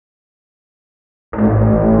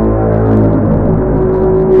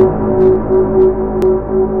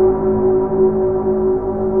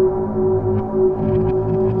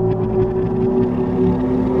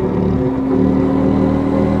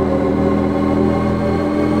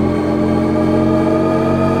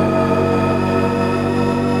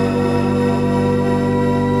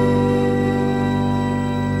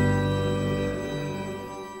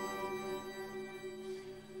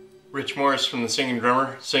Morris from the Singing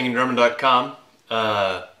Drummer, singingdrummer.com.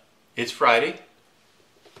 It's Friday.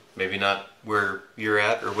 Maybe not where you're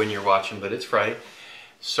at or when you're watching, but it's Friday.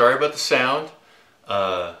 Sorry about the sound.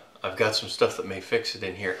 I've got some stuff that may fix it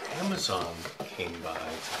in here. Amazon came by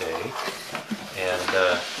today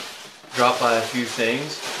and dropped by a few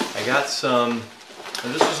things. I got some,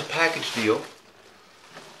 this was a package deal,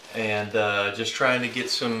 and just trying to get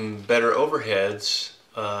some better overheads.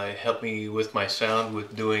 Help me with my sound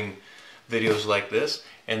with doing videos like this,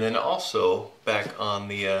 and then also back on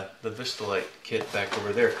the Vistalite kit back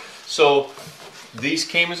over there. So these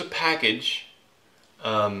came as a package.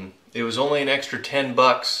 It was only an extra 10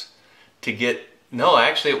 bucks to get, no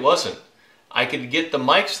actually it wasn't. I could get the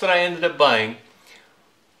mics that I ended up buying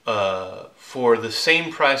for the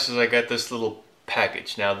same price as I got this little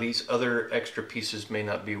package. Now these other extra pieces may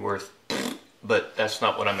not be worth, but that's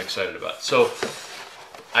not what I'm excited about. So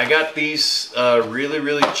I got these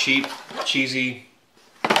really cheap, cheesy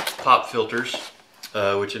pop filters,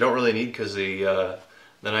 which I don't really need because the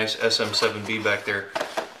nice sE7B back there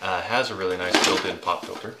has a really nice built-in pop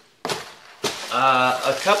filter.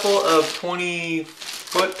 A couple of 20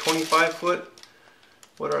 foot, 25 foot,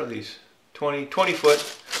 what are these? 20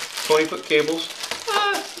 foot cables.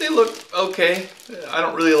 They look okay. I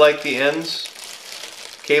don't really like the ends.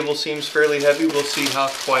 Cable seems fairly heavy. We'll see how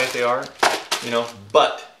quiet they are, you know.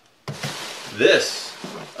 But this,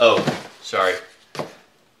 oh, sorry,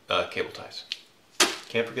 cable ties.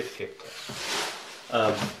 Can't forget the cable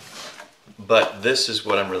ties. But this is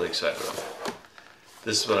what I'm really excited about.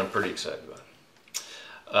 This is what I'm pretty excited about.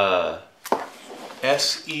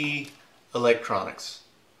 SE Electronics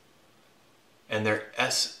and their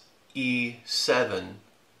sE7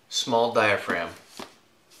 small diaphragm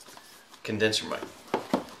condenser mic.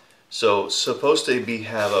 So supposed to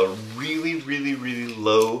have a really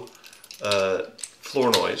low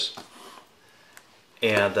floor noise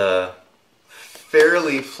and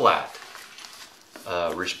fairly flat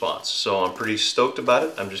response. So I'm pretty stoked about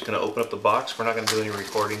it. I'm just going to open up the box. We're not going to do any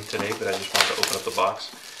recording today, but I just wanted to open up the box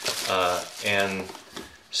and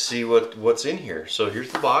see what's in here. So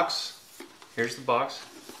here's the box. Here's the box.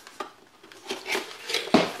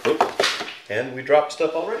 Oop. And we dropped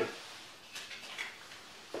stuff already.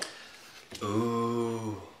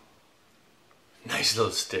 Ooh. Nice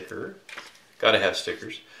little sticker. Gotta have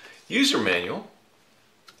stickers. User manual.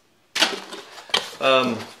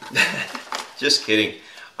 Just kidding.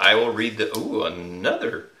 I will read the, ooh,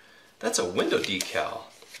 another. That's a window decal.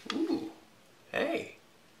 Ooh, hey,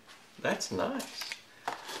 that's nice.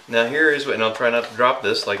 Now here is what, and I'll try not to drop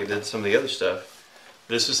this like I did some of the other stuff.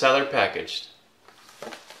 This is how they're packaged.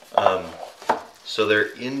 So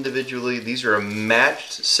they're individually, these are a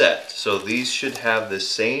matched set. So these should have the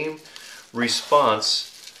same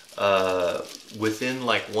response within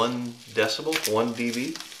like 1 decibel, 1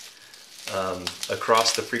 dB.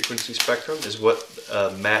 Across the frequency spectrum is what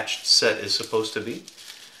a matched set is supposed to be,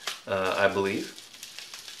 I believe.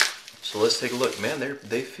 So let's take a look. Man,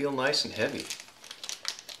 they feel nice and heavy.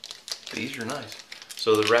 These are nice.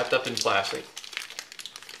 So they're wrapped up in plastic.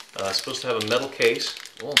 Supposed to have a metal case.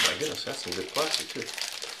 Oh my goodness, that's some good plastic too.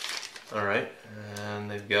 Alright,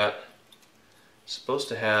 and they've got, supposed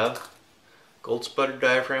to have gold sputtered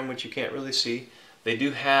diaphragm, which you can't really see. They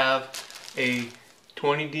do have a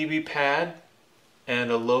 20 dB pad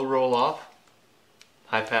and a low roll off,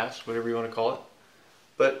 high pass, whatever you want to call it.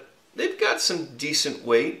 But they've got some decent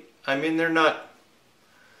weight. I mean, they're not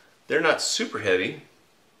super heavy. I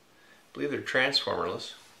believe they're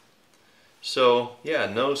transformerless. So yeah,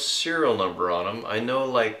 no serial number on them. I know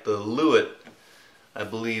like the Lewitt, I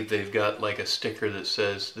believe they've got like a sticker that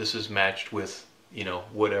says this is matched with, you know,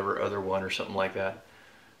 whatever other one or something like that.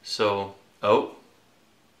 So, oh,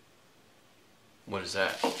 what is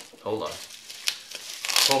that? Hold on.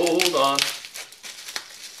 Hold on.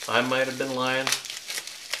 I might have been lying.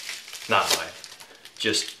 Not lying.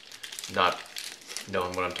 Just not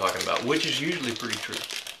knowing what I'm talking about, which is usually pretty true.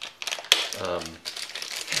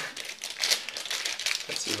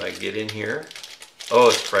 Let's see if I can get in here. Oh,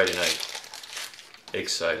 it's Friday night.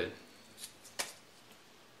 Excited.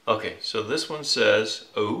 Okay, so this one says,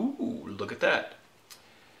 oh, look at that.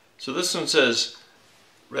 So this one says,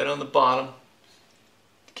 right on the bottom,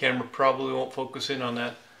 camera probably won't focus in on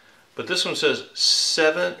that, but this one says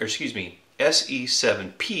sE7P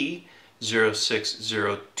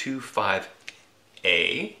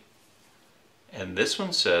 06025A, and this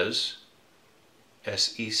one says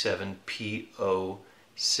sE7PO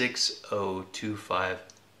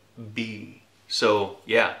 6025B. So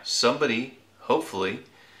yeah, somebody, hopefully,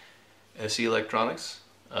 SE Electronics,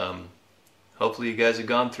 hopefully you guys have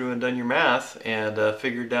gone through and done your math and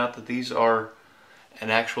figured out that these are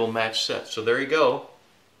an actual match set. So there you go.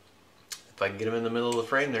 If I can get them in the middle of the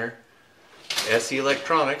frame there. SE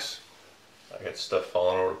Electronics. I got stuff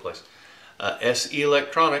falling all over the place. SE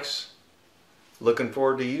Electronics. Looking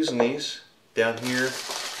forward to using these down here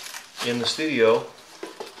in the studio.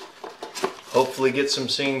 Hopefully get some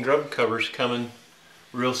singing drum covers coming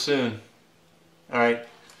real soon. Alright,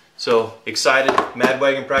 so excited.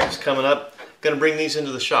 Madwagon practice coming up. Gonna bring these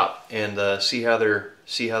into the shop and see how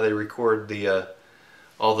they record the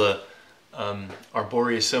all the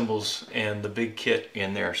arboreous cymbals and the big kit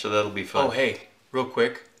in there. So that'll be fun. Oh hey, real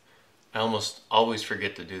quick, I almost always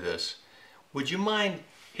forget to do this. Would you mind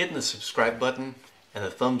hitting the subscribe button and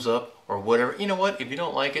the thumbs up or whatever? You know what, if you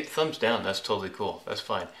don't like it, thumbs down, that's totally cool, that's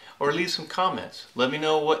fine. Or leave some comments. Let me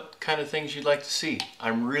know what kind of things you'd like to see.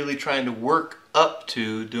 I'm really trying to work up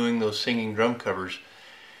to doing those singing drum covers.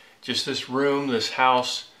 Just this room, this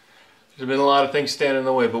house, there's been a lot of things standing in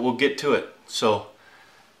the way, but we'll get to it. So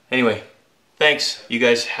anyway, thanks. You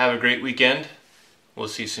guys have a great weekend. We'll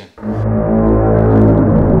see you soon.